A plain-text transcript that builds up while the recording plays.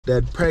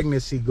That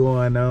pregnancy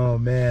going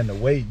on, man. The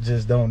weight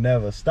just don't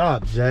never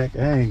stop, Jack.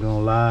 I ain't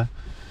gonna lie.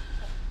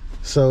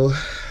 So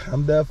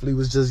I'm definitely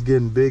was just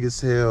getting big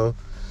as hell.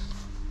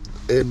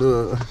 And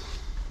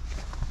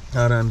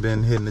I done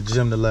been hitting the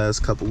gym the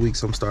last couple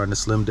weeks. I'm starting to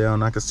slim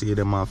down. I can see it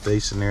in my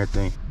face and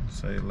everything.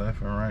 Say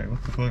left and right.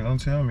 What the fuck?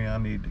 Don't tell me I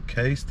need the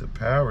case to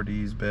power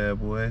these bad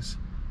boys.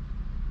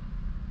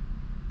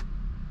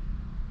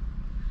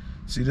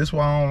 See, this is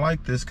why I don't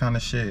like this kind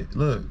of shit.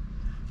 Look,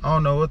 I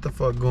don't know what the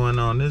fuck going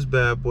on. This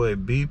bad boy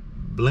beep,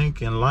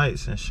 blinking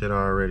lights and shit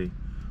already.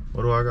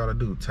 What do I gotta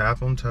do?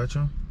 Tap them, touch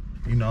them?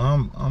 You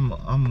know,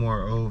 I'm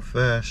more old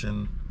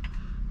fashioned.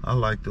 I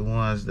like the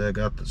ones that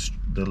got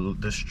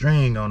the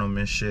string on them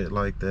and shit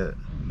like that.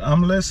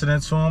 I'm listening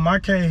to them. I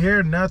can't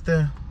hear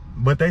nothing,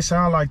 but they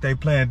sound like they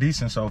playing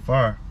decent so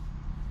far.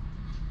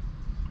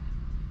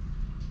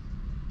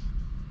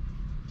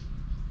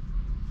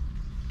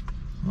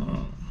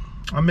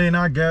 I mean,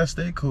 I guess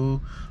they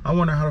cool. I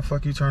wonder how the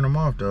fuck you turn them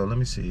off though. Let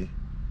me see.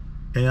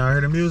 Can y'all hear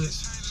the music?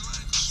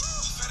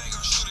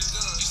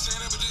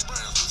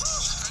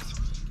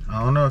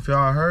 I don't know if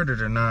y'all heard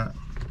it or not,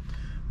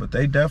 but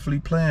they definitely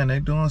playing. They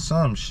doing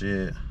some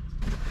shit.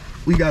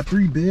 We got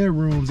 3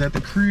 bedrooms at the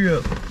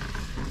crib,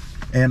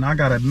 and I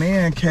got a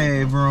man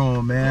cave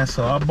room, man.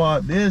 So I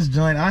bought this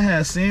joint. I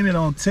had seen it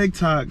on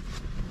TikTok.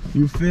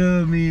 You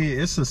feel me?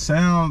 It's a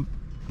sound.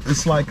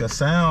 It's like a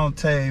sound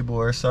table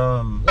or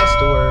something. What's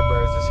the word,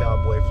 birds? It's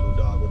y'all boy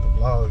FluDog with the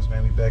vlogs,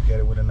 man. We back at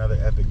it with another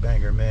epic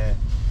banger, man.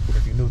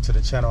 If you're new to the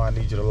channel, I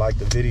need you to like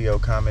the video,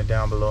 comment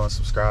down below, and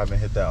subscribe, and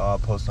hit that all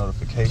post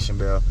notification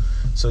bell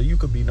so you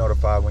could be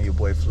notified when your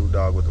boy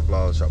FluDog with the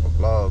vlogs drop a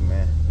vlog,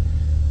 man.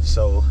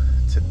 So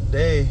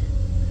today,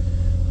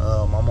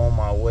 I'm on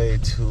my way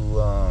to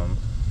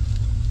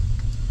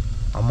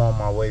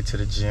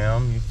the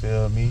gym. You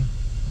feel me?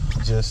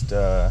 Just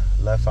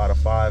left out of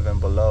 5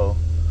 and below.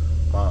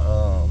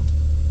 My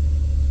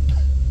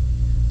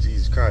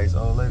Jesus Christ,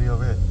 old lady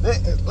over here.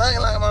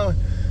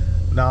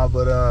 Nah,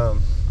 but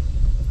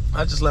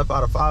I just left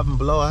out of 5 and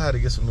below. I had to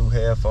get some new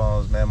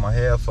headphones, man. My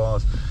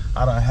headphones,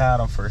 I done had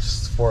them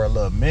for a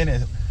little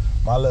minute.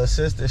 My little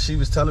sister, she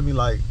was telling me,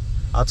 like,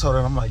 I told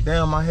her, I'm like,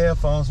 damn, my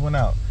headphones went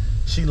out.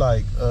 She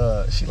like,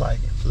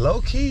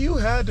 low key, you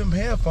had them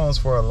headphones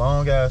for a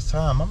long ass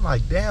time. I'm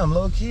like, damn,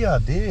 low key, I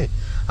did.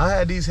 I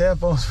had these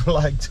headphones for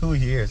like 2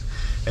 years,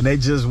 and they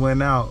just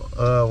went out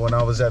when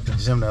I was at the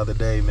gym the other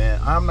day, man.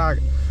 I'm not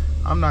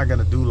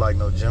gonna do like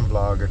no gym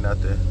vlog or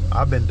nothing.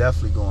 I've been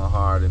definitely going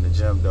hard in the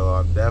gym though.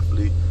 I'm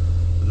definitely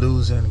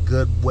losing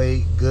good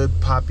weight, good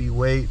poppy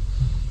weight.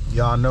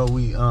 Y'all know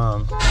we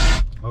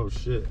oh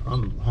shit,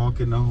 I'm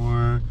honking the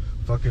horn,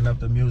 fucking up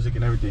the music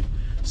and everything.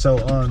 So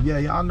yeah,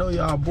 y'all know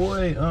y'all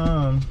boy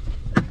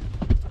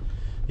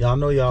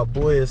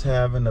is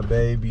having a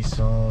baby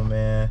soon,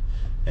 man.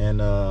 And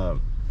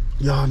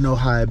y'all know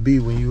how it be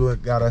when you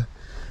got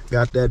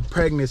that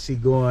pregnancy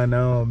going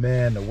on,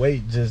 man. The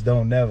weight just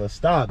don't never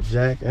stop,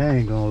 Jack. I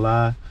ain't gonna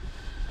lie.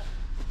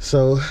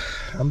 So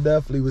I'm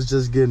definitely was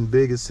just getting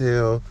big as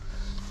hell.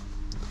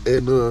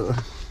 And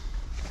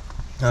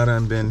I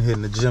done been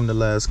hitting the gym the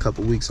last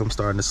couple weeks. I'm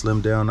starting to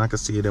slim down. I can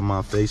see it in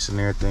my face and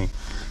everything.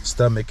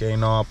 Stomach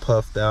ain't all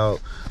puffed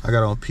out. I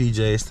got on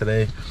PJs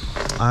today.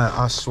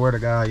 I swear to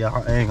God,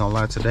 y'all, I ain't gonna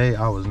lie. Today,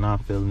 I was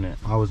not feeling it.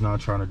 I was not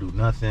trying to do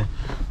nothing.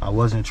 I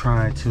wasn't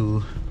trying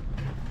to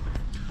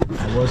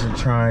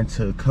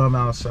come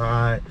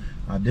outside.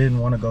 I didn't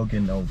want to go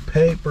get no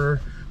paper,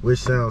 which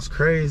sounds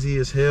crazy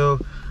as hell.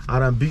 I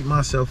done beat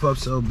myself up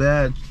so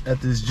bad at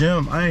this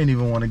gym. I ain't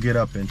even want to get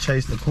up and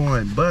chase the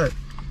coin, but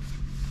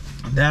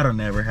that'll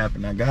never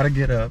happen. I gotta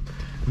get up,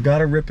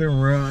 gotta rip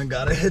and run,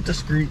 gotta hit the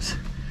streets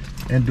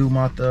and do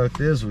my thug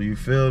thizzle, you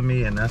feel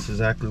me? And that's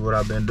exactly what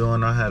I've been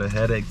doing. I had a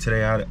headache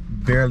today. I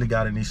barely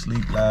got any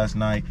sleep last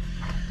night.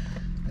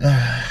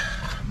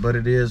 But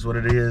it is what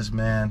it is,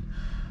 man.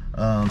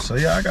 So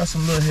yeah, I got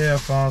some little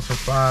headphones for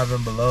 5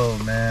 and below,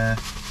 man.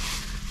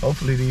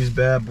 Hopefully these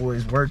bad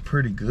boys work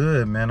pretty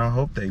good, man. I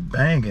hope they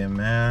banging,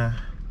 man.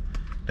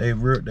 They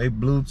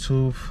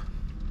Bluetooth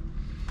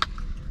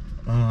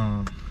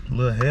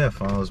little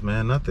headphones,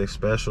 man. Nothing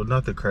special,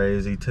 nothing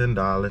crazy.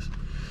 $10.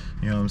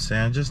 You know what I'm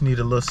saying? Just need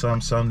a little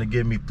something to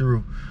get me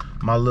through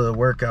my little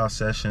workout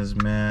sessions,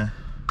 man.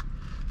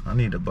 I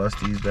need to bust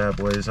these bad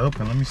boys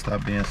open. Let me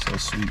stop being so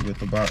sweet with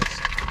the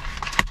box.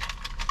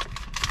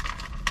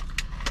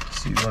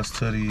 See what's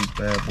to these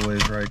bad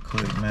boys right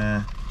quick,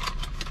 man.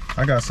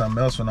 I got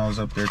something else when I was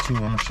up there too.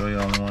 I'm gonna show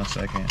y'all in 1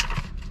 second.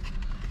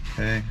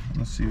 Okay,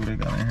 let's see what they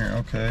got in here.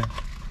 Okay,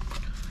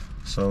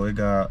 so it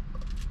got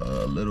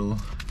a little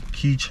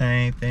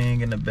keychain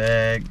thing in the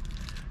bag.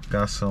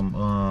 Got some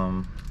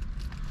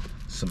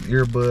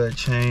earbud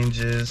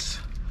changes,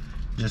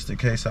 just in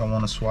case I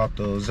want to swap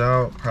those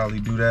out. Probably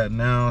do that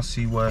now,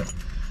 see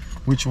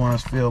which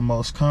ones feel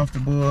most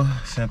comfortable.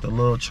 Sent a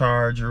little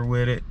charger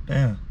with it.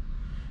 Damn,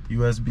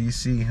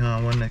 USB-C, huh?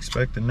 I wasn't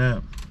expecting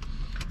that.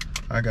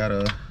 I got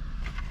a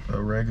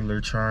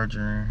regular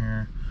charger in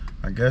here.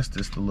 I guess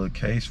this the little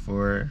case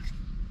for it.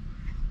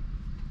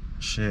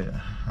 Shit,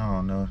 I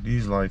don't know.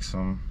 These like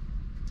some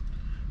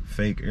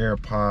fake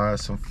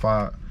AirPods, some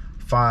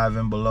five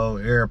and below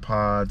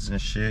AirPods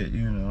and shit,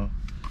 you know.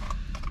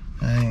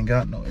 I ain't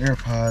got no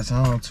AirPods.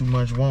 I don't too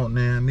much want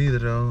now neither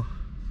though.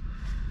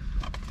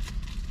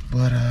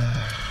 But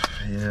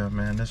yeah,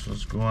 man, this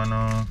was going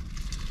on.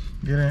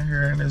 Get in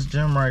here in this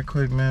gym right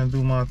quick, man.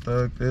 Do my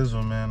thug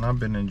thizzle, man. I've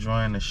been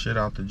enjoying the shit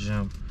out the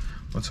gym.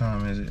 What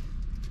time is it?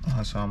 Oh,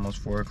 it's almost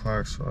 4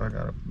 o'clock, so I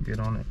gotta get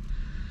on it.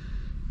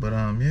 But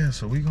yeah,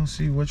 so we gonna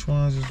see which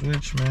ones is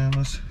which, man.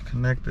 Let's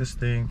connect this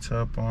thing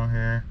to up on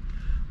here.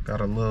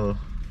 Got a little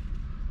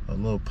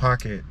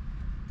pocket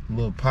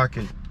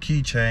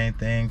keychain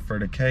thing for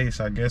the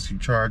case. I guess you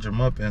charge them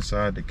up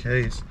inside the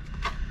case.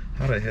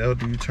 How the hell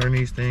do you turn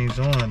these things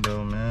on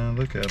though, man?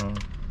 Look at them.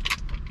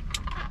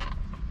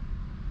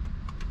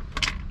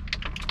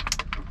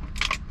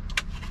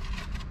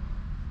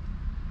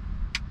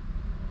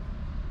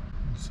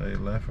 Say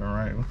left and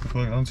right. What the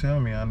fuck? Don't tell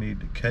me I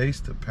need the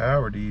case to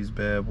power these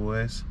bad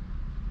boys.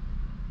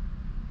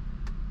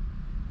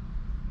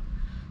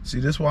 See,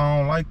 this is why I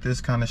don't like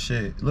this kind of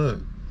shit.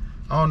 Look,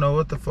 I don't know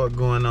what the fuck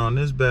going on.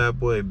 This bad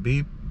boy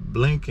beep,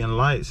 blinking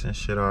lights and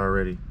shit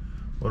already.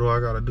 What do I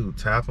gotta do?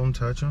 Tap them,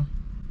 touch them?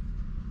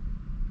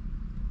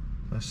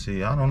 Let's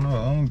see. I don't know.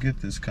 I don't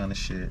get this kind of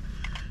shit.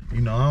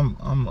 You know,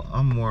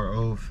 I'm more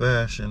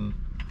old-fashioned.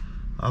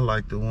 I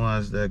like the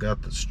ones that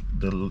got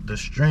the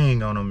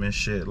string on them and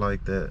shit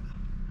like that.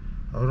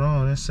 Hold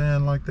on, it's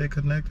saying like they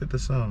connected to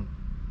something.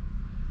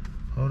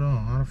 Hold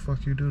on, how the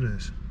fuck you do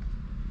this?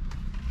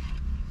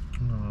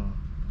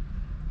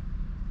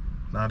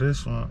 Now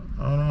this one,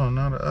 hold on,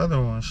 now the other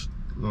one's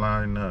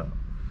lining up.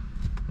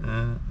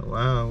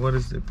 Wow, what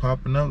is it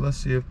popping up? Let's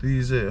see if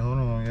these it. Hold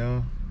on,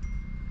 y'all.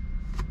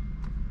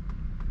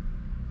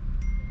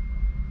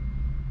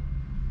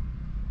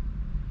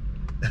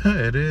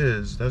 It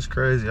is. That's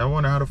crazy. I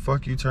wonder how the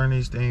fuck you turn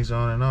these things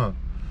on and off.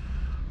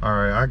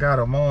 Alright, I got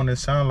them on. It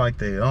sound like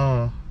they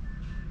on.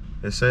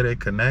 They say they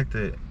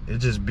connected. It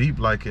just beep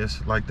like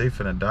it's like they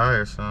finna die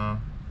or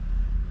something.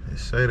 They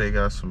say they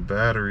got some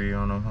battery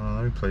on them. Hold on,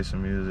 let me play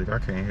some music. I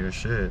can't hear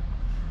shit.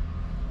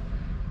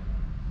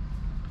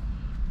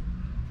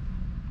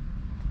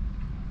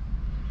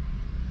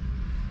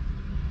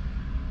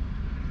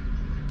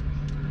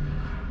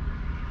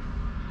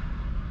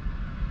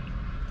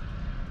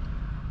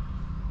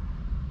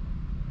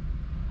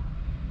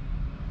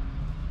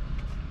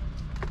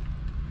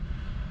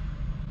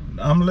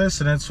 I'm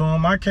listening to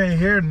them. I can't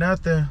hear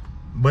nothing,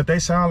 but they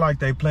sound like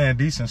they playing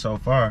decent so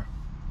far.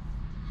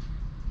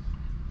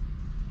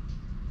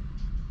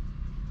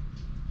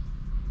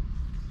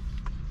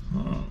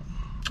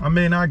 I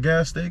mean, I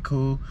guess they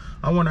cool.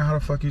 I wonder how the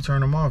fuck you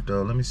turn them off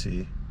though. Let me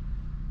see.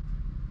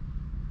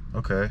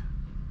 Okay.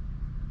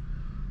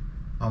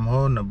 I'm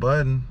holding the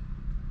button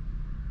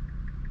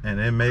and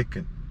they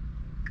making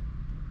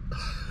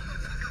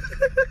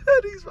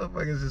these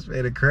motherfuckers just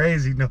made a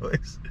crazy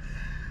noise.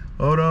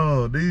 Hold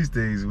on, these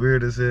things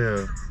weird as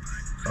hell.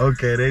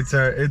 Okay,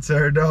 it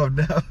turned off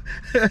now.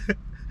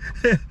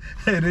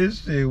 Hey,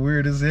 this shit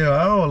weird as hell.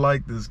 I don't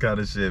like this kind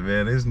of shit,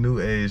 man. This new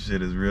age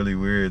shit is really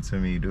weird to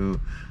me, dude.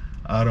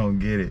 I don't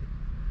get it.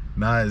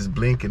 Now it's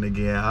blinking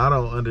again. I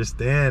don't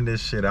understand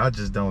this shit. I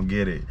just don't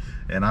get it.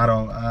 And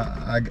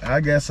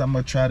I guess I'm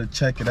gonna try to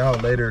check it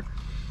out later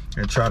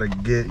and try to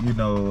get, you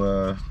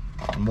know,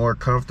 more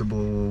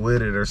comfortable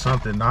with it or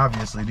something.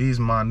 Obviously these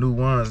my new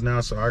ones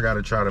now, so I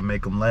gotta try to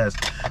make them last.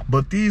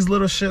 But these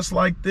little shits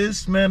like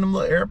this, man, them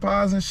little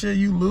AirPods and shit,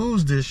 you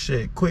lose this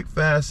shit quick,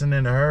 fast, and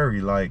in a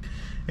hurry. Like,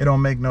 it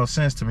don't make no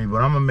sense to me,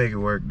 but I'm gonna make it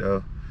work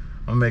though.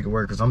 I'm gonna make it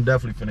work because I'm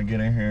definitely finna get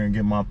in here and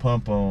get my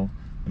pump on.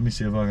 Let me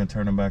see if I can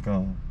turn them back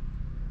on.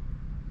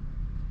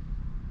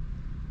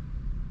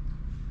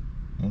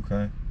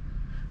 Okay,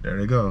 there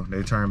they go.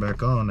 They turn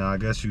back on now. I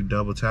guess you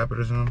double tap it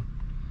or something.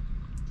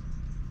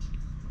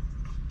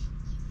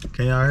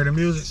 Can y'all hear the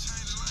music?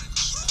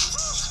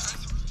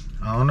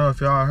 I don't know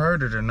if y'all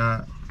heard it or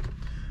not,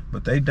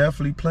 but they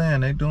definitely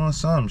playing. They doing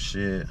some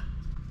shit.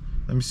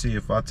 Let me see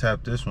if I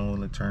tap this one,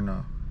 will it turn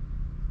off?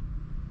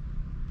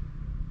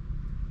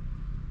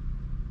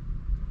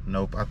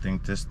 Nope, I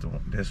think this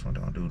one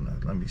don't do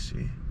nothing. Let me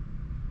see.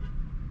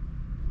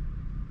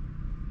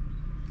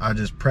 I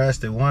just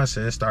pressed it once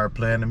and it started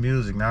playing the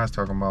music. Now it's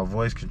talking about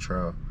voice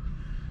control.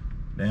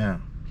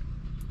 Damn.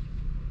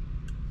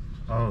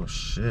 Oh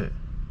shit.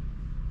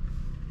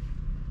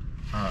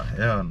 Oh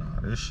hell no,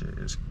 this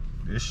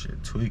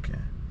shit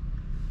tweaking.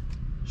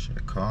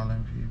 Shit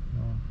calling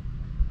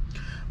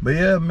people. But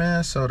yeah,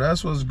 man, so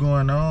that's what's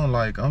going on.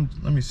 Like,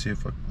 let me see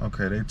if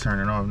okay, they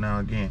turning off now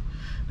again.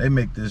 They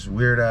make this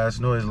weird ass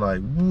noise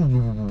like woo,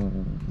 woo, woo,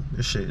 woo.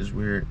 This shit is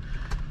weird.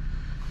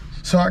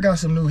 So I got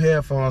some new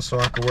headphones so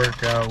I can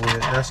work out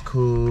with. That's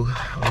cool.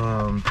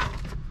 I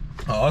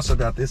also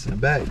got this in the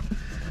back.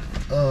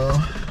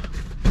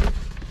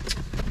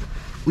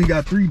 We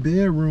got 3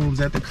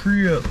 bedrooms at the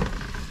crib.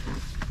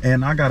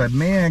 And I got a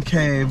man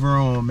cave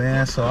room,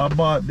 man. So I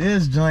bought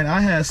this joint. I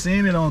had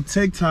seen it on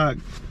TikTok.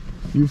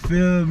 You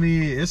feel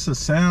me? It's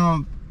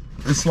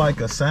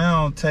like a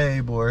sound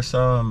table or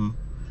something.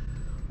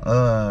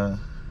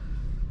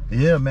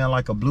 Yeah, man,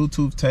 like a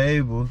Bluetooth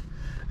table.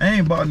 I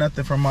ain't bought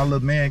nothing from my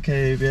little man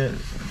cave yet.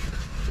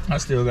 I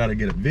still gotta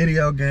get a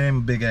video game,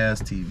 a big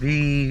ass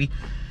TV,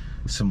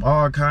 some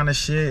all kind of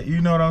shit, you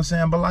know what I'm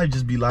saying? But life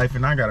just be life,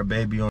 and I got a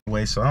baby on the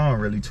way, so I don't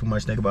really too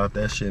much think about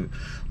that shit.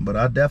 But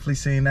I definitely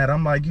seen that.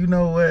 I'm like, you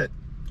know what?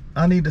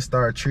 I need to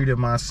start treating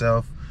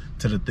myself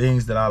to the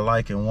things that I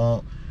like and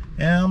want.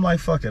 And I'm like,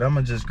 fuck it, I'm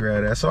gonna just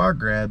grab that. So I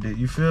grabbed it,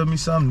 you feel me?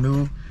 Something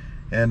new.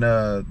 And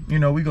you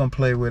know, we gonna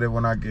play with it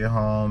when I get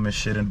home and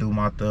shit and do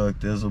my thug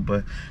thizzle.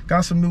 But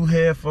got some new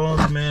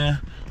headphones, man.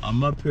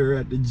 I'm up here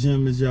at the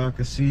gym, as y'all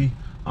can see.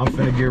 I'm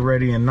finna get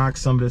ready and knock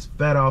some of this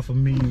fat off of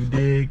me, you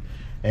dig?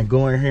 And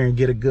go in here and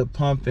get a good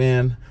pump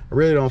in. I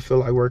really don't feel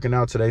like working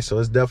out today, so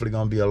it's definitely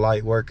gonna be a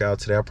light workout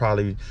today. I'll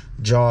probably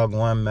jog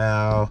 1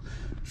 mile,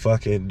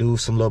 fucking do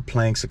some little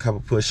planks, a couple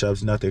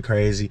push-ups, nothing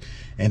crazy,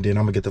 and then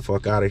I'm gonna get the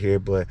fuck out of here.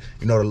 But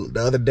you know, the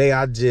other day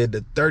I did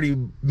the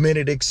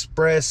 30-minute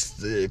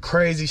express,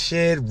 crazy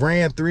shit,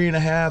 ran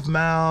 3.5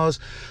 miles,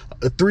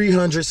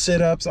 300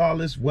 sit-ups, all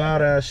this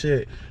wild ass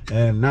shit,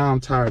 and now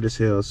I'm tired as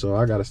hell, so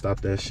I gotta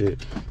stop that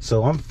shit.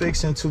 So I'm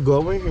fixing to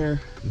go in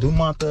here, do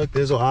my thug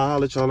thizzle. I'll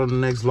holler at y'all on the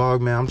next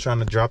vlog, man. I'm trying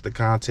to drop the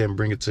content and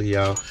bring it to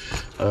y'all.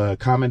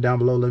 Comment down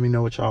below, let me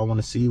know what y'all want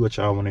to see, what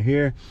y'all want to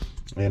hear.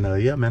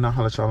 And yeah, man, I'll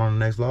holler at y'all on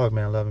the next vlog,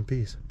 man. Love and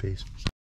peace.